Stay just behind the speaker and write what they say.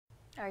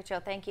All right,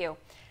 Joe, thank you.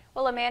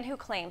 Well, a man who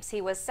claims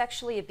he was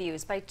sexually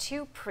abused by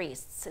two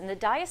priests in the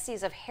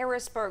Diocese of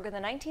Harrisburg in the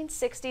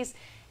 1960s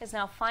is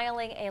now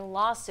filing a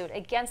lawsuit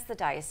against the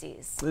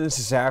diocese. This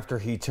is after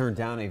he turned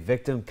down a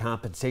victim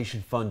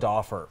compensation fund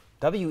offer.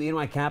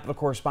 WENY Capital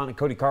correspondent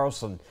Cody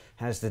Carlson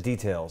has the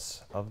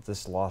details of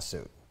this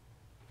lawsuit.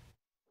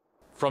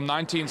 From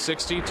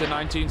 1960 to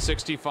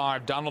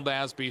 1965, Donald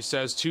Asbee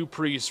says two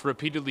priests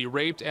repeatedly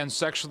raped and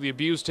sexually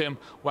abused him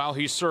while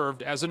he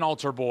served as an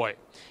altar boy.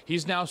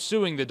 He's now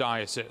suing the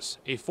diocese,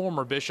 a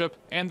former bishop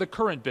and the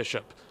current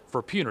bishop,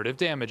 for punitive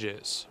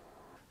damages.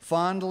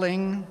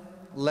 Fondling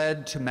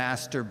led to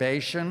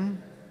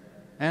masturbation,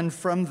 and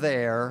from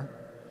there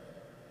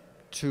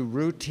to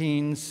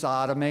routine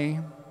sodomy.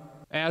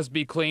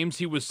 Asbee claims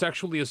he was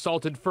sexually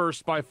assaulted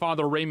first by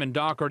Father Raymond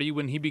Daugherty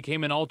when he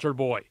became an altar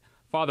boy.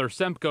 Father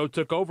Semko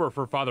took over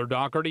for Father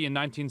Daugherty in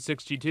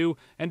 1962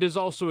 and is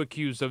also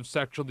accused of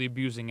sexually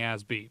abusing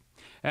Asbee.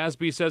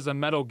 Asbee says a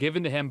medal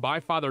given to him by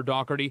Father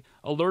Daugherty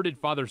alerted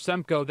Father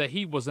Semko that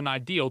he was an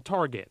ideal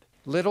target.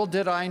 Little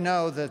did I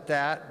know that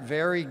that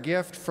very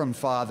gift from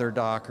Father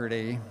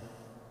Daugherty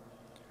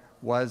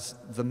was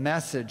the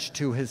message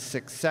to his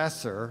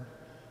successor,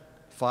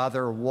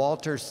 Father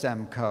Walter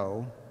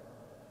Semko,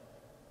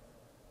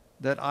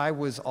 that I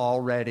was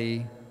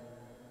already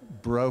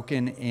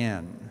broken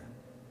in.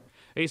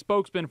 A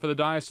spokesman for the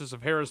Diocese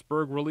of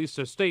Harrisburg released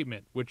a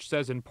statement which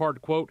says in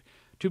part, quote,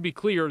 "To be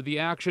clear, the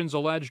actions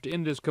alleged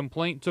in this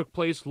complaint took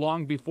place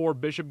long before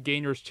Bishop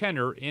Gaynor's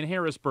tenure in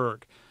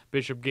Harrisburg.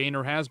 Bishop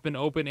Gaynor has been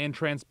open and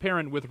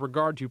transparent with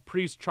regard to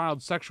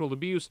priest-child sexual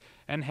abuse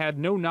and had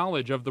no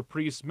knowledge of the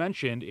priests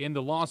mentioned in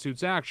the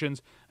lawsuit's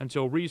actions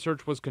until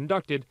research was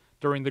conducted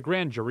during the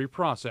grand jury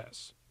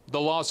process." The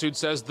lawsuit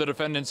says the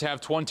defendants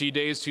have 20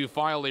 days to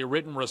file a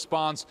written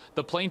response.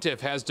 The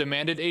plaintiff has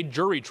demanded a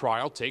jury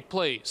trial take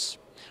place.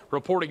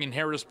 Reporting in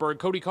Harrisburg,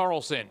 Cody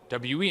Carlson,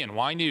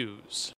 WENY News.